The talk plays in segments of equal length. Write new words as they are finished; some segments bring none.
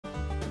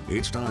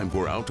It's time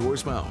for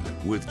Outdoors Bound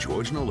with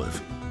George Noliff.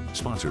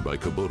 Sponsored by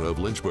Kubota of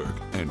Lynchburg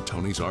and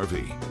Tony's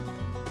RV.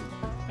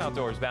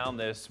 Outdoors Bound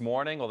this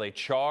morning. Well, they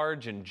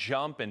charge and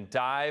jump and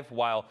dive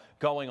while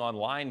going on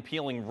line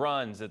peeling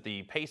runs at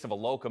the pace of a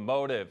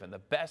locomotive. And the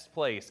best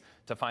place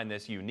to find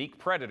this unique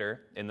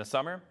predator in the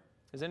summer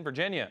is in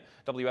Virginia.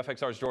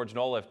 WFXR's George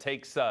Noliff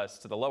takes us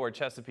to the lower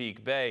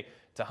Chesapeake Bay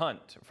to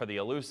hunt for the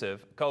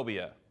elusive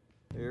cobia.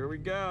 Here we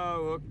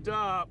go, hooked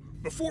up.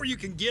 Before you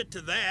can get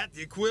to that,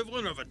 the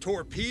equivalent of a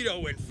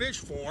torpedo in fish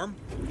form,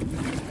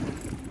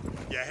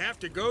 you have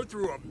to go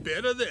through a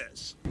bit of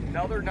this.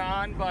 Another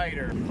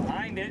non-biter.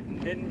 Behind it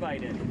and didn't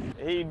bite it.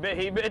 He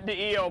bit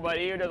the eel, but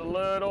he was a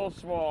little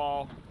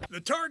small.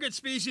 The target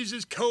species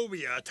is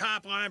cobia, a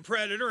top-line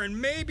predator, and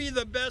maybe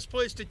the best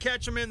place to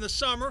catch them in the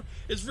summer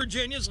is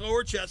Virginia's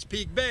lower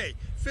Chesapeake Bay.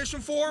 Fishing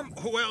for them,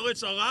 well,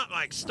 it's a lot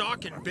like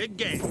stalking big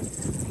game.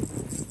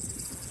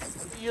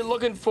 You're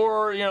looking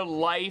for,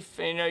 life,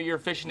 and, you're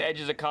fishing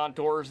edges of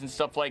contours and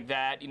stuff like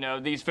that.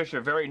 These fish are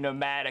very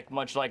nomadic,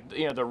 much like,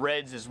 the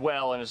reds as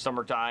well in the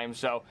summertime.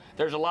 So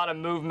there's a lot of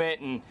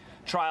movement and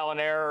trial and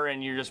error,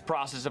 and you're just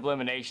process of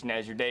elimination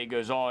as your day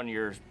goes on.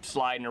 You're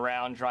sliding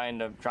around trying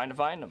to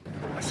find them.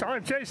 I saw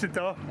him chase it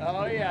though.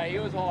 Oh yeah, he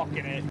was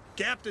hawking it.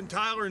 Captain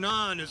Tyler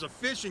Nunn is a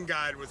fishing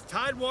guide with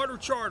Tidewater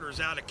Charters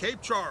out of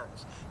Cape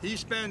Charles. He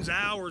spends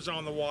hours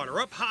on the water,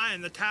 up high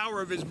in the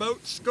tower of his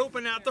boat,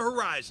 scoping out the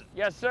horizon.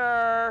 Yes,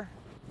 sir.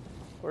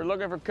 We're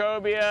looking for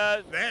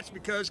cobia. That's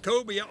because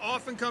cobia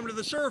often come to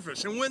the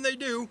surface, and when they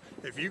do,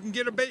 if you can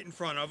get a bait in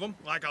front of them,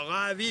 like a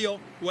live eel,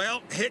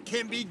 well, it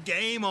can be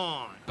game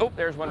on. Oh,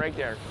 there's one right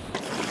there.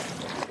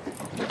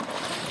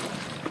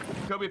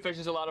 Cobia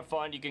fishing is a lot of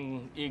fun. You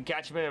can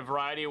catch them in a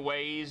variety of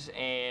ways,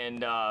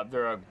 and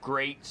they're a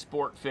great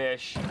sport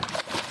fish.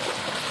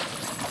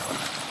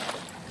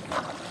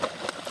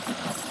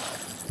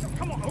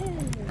 Come on!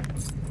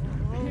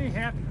 Oh, he ain't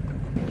happy.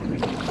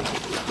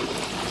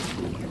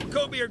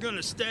 Cobia are going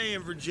to stay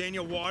in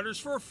Virginia waters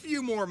for a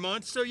few more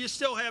months, so you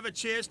still have a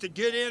chance to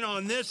get in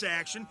on this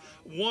action.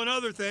 One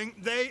other thing,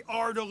 they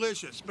are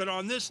delicious, but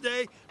on this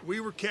day, we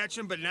were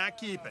catching but not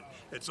keeping.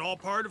 It's all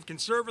part of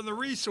conserving the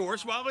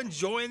resource while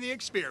enjoying the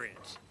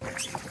experience.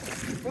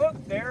 Whoop,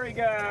 there he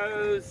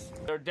goes.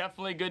 They're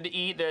definitely good to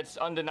eat, that's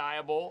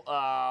undeniable,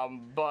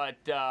 but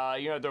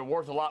they're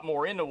worth a lot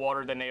more in the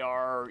water than they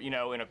are, in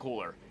a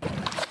cooler.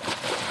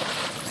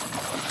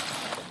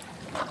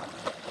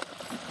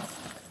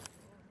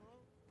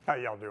 How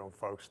y'all doing,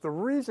 folks? The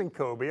reason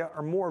cobia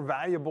are more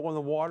valuable in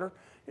the water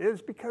is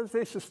because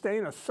they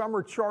sustain a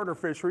summer charter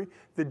fishery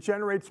that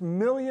generates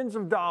millions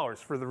of dollars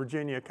for the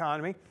Virginia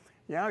economy.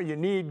 You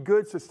need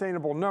good,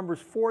 sustainable numbers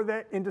for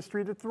that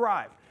industry to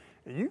thrive.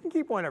 And you can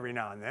keep one every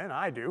now and then,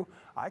 I do.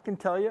 I can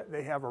tell you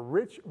they have a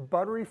rich,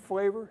 buttery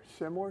flavor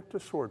similar to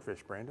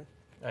swordfish, Brandon.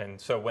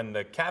 And so when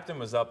the captain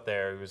was up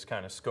there, he was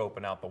kind of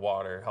scoping out the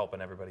water,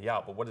 helping everybody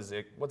out. But what's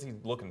he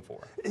looking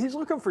for? He's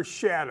looking for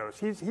shadows.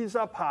 He's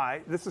up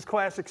high. This is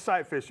classic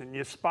sight fishing.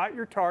 You spot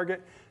your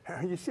target.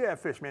 You see that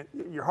fish, man,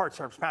 your heart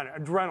starts pounding,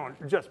 adrenaline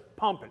just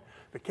pumping.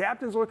 The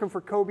captain's looking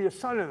for cobia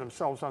sunning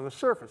themselves on the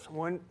surface.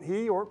 When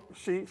he or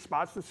she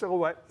spots the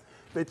silhouette,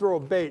 they throw a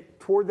bait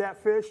toward that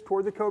fish,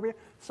 toward the cobia.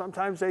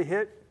 Sometimes they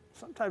hit,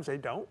 sometimes they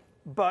don't.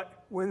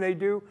 But when they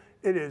do,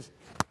 it is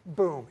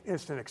boom,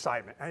 instant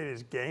excitement. It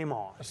is game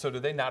on. So do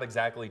they not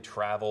exactly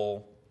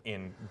travel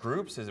in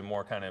groups? Is it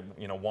more kind of,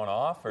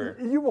 one-off? Or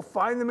you will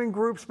find them in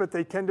groups, but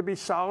they tend to be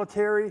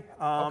solitary.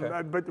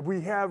 Okay. But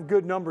we have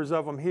good numbers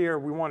of them here.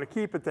 We want to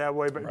keep it that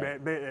way, but right.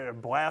 a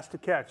blast to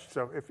catch.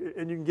 So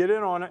and you can get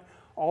in on it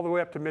all the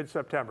way up to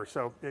mid-September.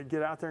 So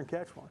get out there and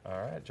catch one. All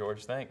right,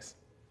 George, thanks.